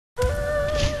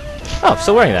Oh, I'm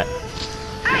still wearing that.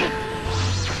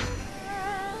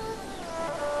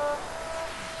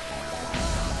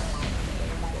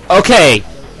 Okay.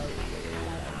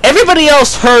 Everybody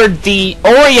else heard the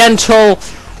Oriental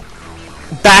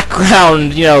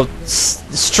background, you know,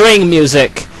 string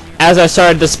music as I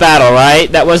started this battle, right?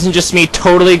 That wasn't just me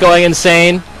totally going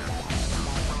insane.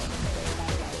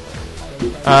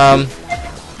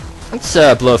 Let's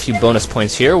blow a few bonus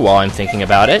points here while I'm thinking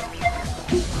about it.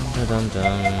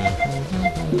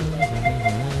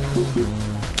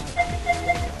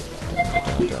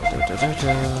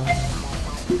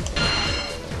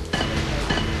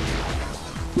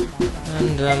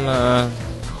 And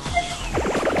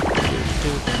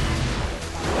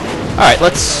alright,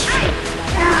 let's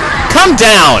come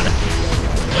down!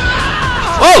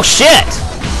 Oh shit!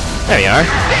 There you are.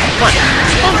 Come on.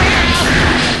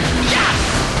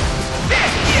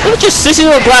 Look at your sissy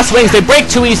little glass wings, they break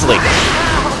too easily.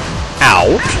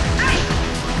 Ow.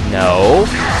 No.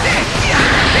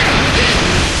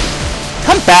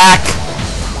 Come back!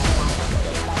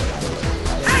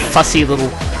 Fussy little...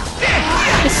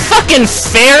 You fucking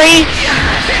fairy!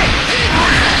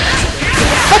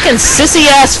 Fucking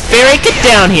sissy-ass fairy, get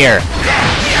down here!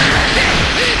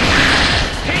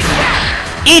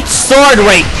 Eat sword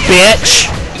weight, bitch!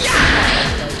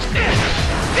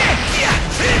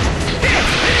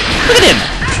 Look at him!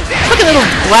 Fucking little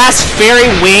glass fairy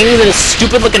wings and his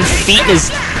stupid-looking feet and his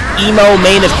emo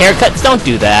mane of haircuts. Don't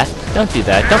do that. Don't do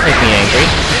that. Don't make me angry.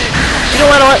 You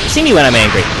don't want to see me when I'm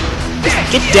angry. Just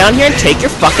get down here and take your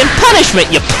fucking punishment,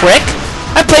 you prick!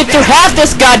 I played through half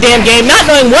this goddamn game not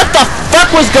knowing what the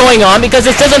fuck was going on because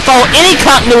this doesn't follow any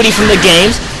continuity from the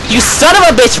games. You son of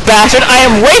a bitch bastard, I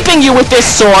am raping you with this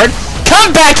sword!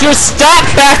 Come back here, stop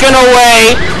backing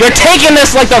away! You're taking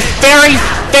this like the fairy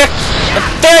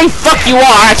fuck you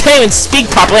are! I can't even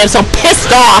speak properly, I'm so pissed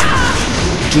off!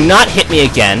 Do not hit me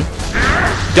again.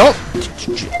 Don't...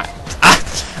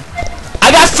 I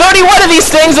got 31 of these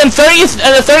things and 30 of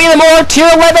them more tier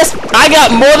weapons. I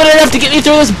got more than enough to get me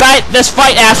through this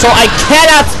fight, asshole. I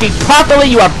cannot speak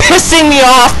properly. You are pissing me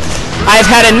off. I've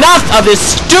had enough of this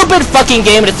stupid fucking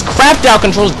game and its crapped out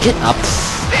controls. Get up.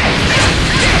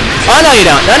 Oh no you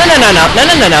don't. No no no no no no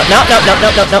no no no no no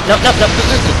no no no no no no.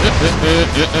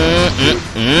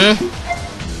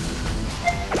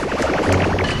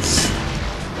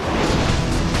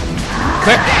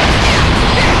 Come here.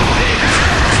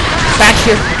 Back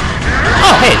here.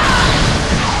 Oh, hey.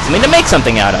 Something to make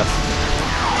something out of.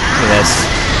 Look at this.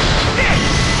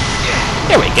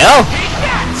 Here we go.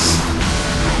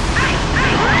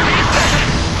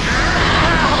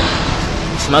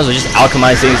 So might as well just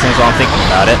alchemize these things while I'm thinking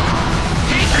about it.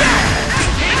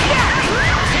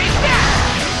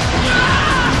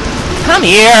 Come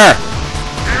here.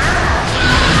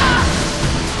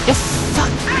 You fuck.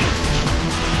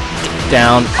 Get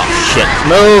down. Oh, shit.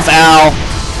 Move, Al.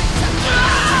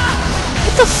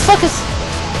 What the fuck is...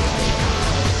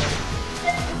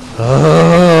 I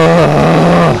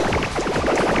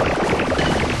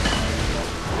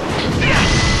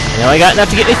know I got enough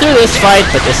to get me through this fight,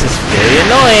 but this is very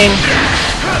annoying.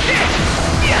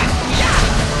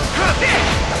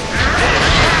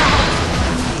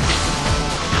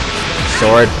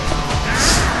 Sword.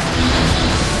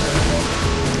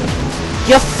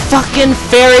 You fucking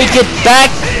fairy, get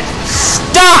back!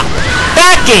 Stop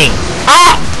backing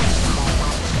up!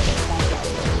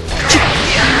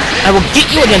 I will get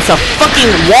you against a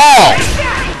fucking wall!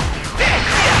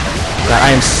 God, I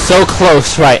am so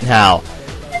close right now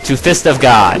to Fist of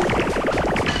God.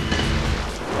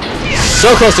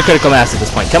 So close to critical mass at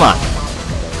this point. Come on.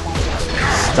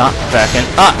 Stop backing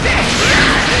up.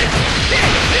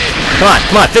 Come on,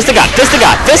 come on. Fist of God, Fist of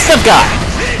God, Fist of God.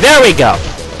 There we go.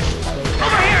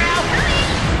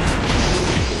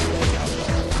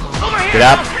 Get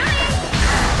up.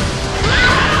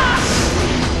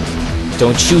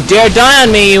 Don't you dare die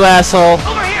on me, you asshole!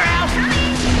 Over here, Al.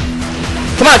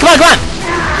 Come on, come on, come on!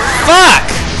 Fuck!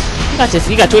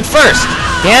 You got to it first!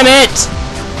 Damn it!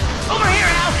 Over here,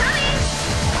 Al.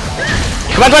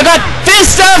 Come on, come on, come on!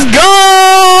 Fist of God!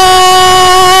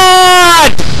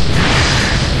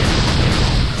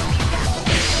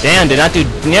 Damn, did not do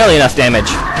nearly enough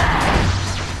damage.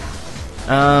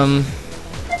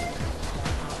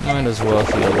 Might as well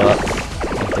heal up.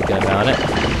 I'm thinking about it.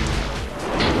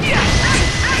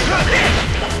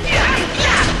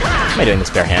 Am I doing this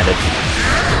barehanded?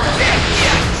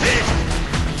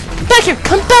 Come back here!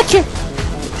 Come back here!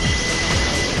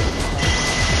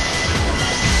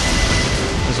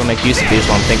 This will make use of these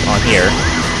while I'm thinking on here.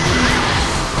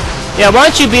 Yeah, why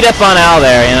don't you beat up on Al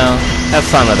there, you know? Have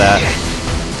fun with that.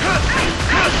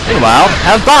 Meanwhile,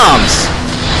 have bombs!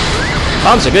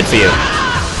 Bombs are good for you.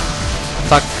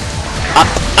 Fuck. Up,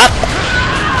 up,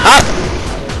 up!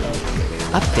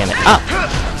 Up, damn it, up!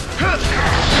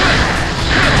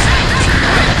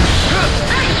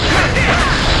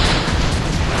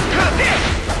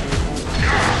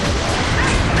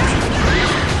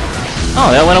 Oh,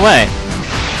 that went away.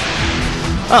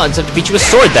 Oh, I just have to beat you with a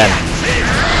sword then.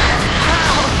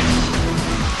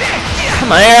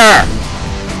 Come here!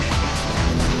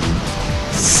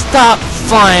 Stop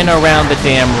flying around the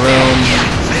damn room.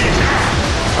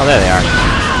 Oh, there they are.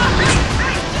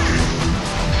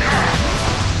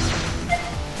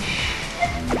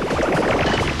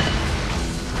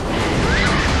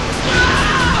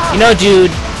 You know,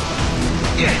 dude.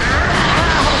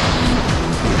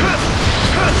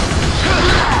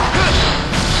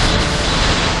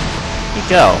 You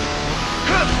go.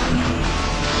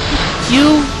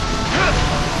 You.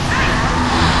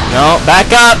 No,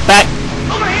 back up, back.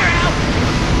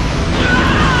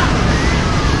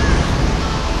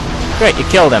 Great, you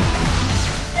killed him.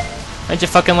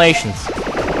 Congratulations.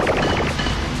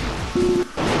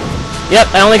 Yep,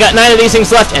 I only got 9 of these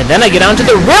things left, and then I get on to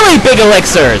the really big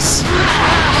elixirs!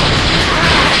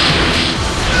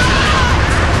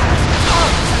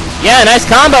 Yeah, nice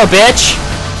combo, bitch!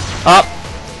 Oh,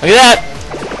 look at that!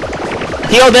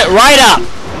 Healed it right up!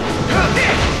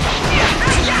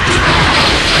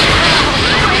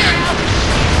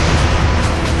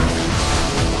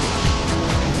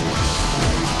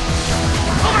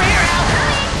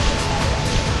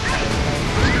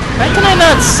 Why can I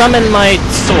not summon my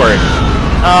sword?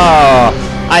 Oh,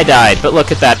 I died, but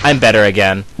look at that, I'm better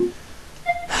again.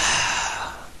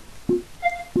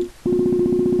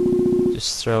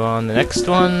 Just throw on the next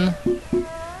one.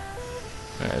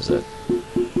 Where is it?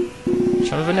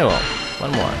 Charm of Renewal.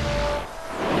 One more.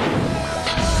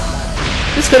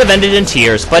 This could have ended in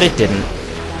tears, but it didn't.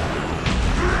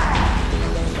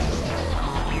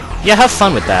 Yeah, have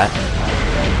fun with that.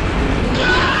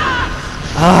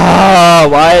 Ah,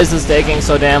 why is this taking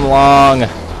so damn long?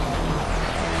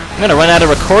 I'm gonna run out of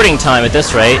recording time at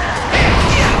this rate.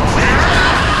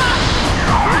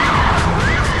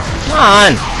 Come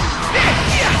on!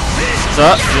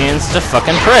 Stop being such a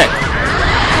fucking prick.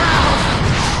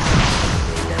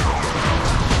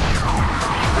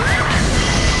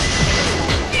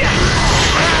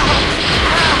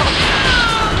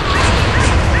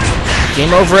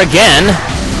 Game over again.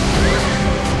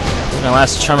 My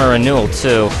last Charm of Renewal,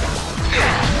 too.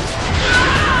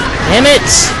 Damn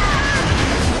it!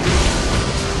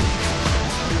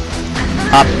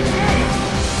 Up.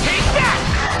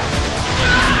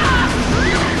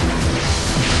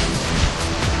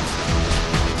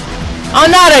 Oh,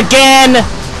 not again!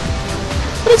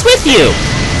 What is with you?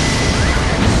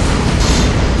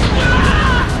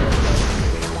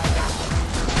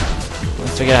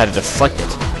 Let's figure out how to deflect it.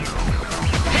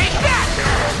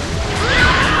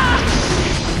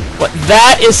 What?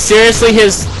 That is seriously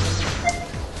his...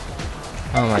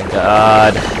 Oh my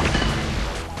god.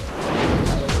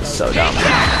 This is so dumb.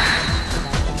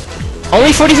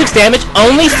 Only 46 damage?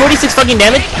 Only 46 fucking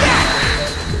damage?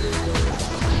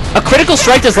 A critical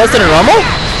strike does less than a normal?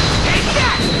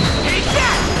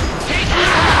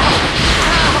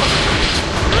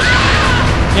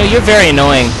 No, you're very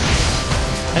annoying.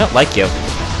 I don't like you.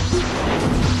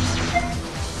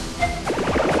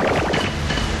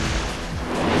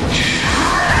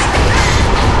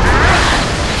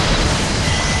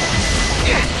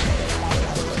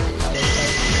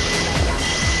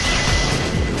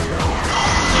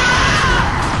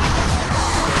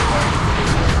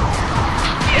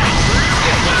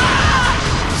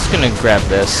 I'm gonna grab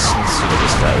this and see what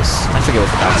this does. I forget what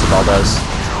the bouncy ball does.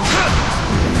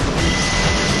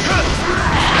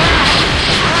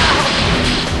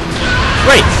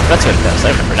 Right, that's what it does.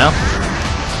 I remember now.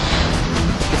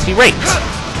 Gets me raped.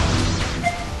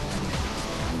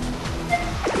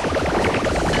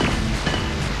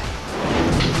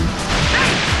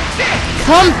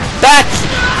 Come back!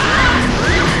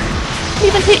 I didn't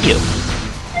even hit you.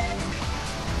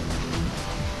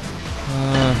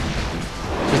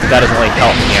 That doesn't really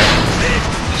help me here.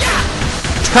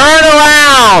 Turn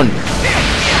around!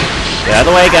 Get out of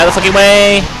the way, get out of the fucking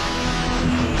way!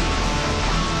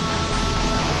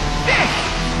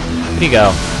 Where'd you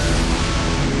go?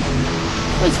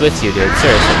 What's with you, dude?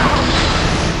 Seriously.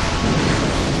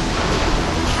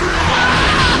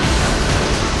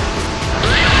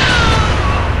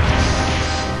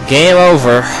 Game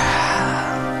over.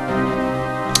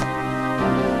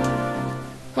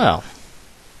 Well.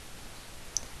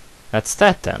 That's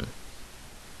that then.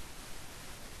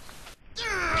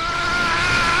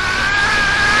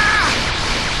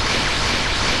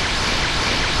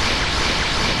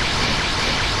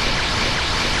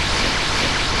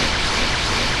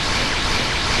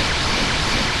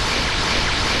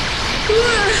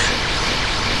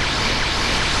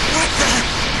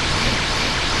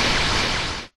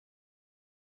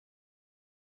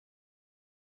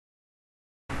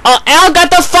 Oh, Al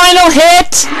got the final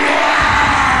hit!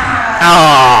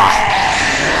 Ah.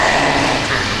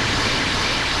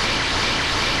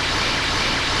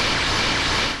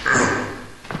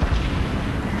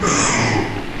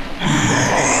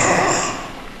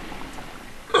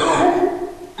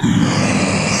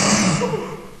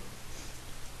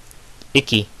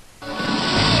 Icky.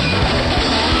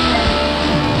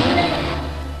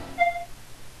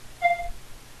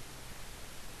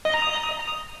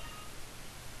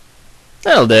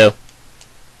 That'll do.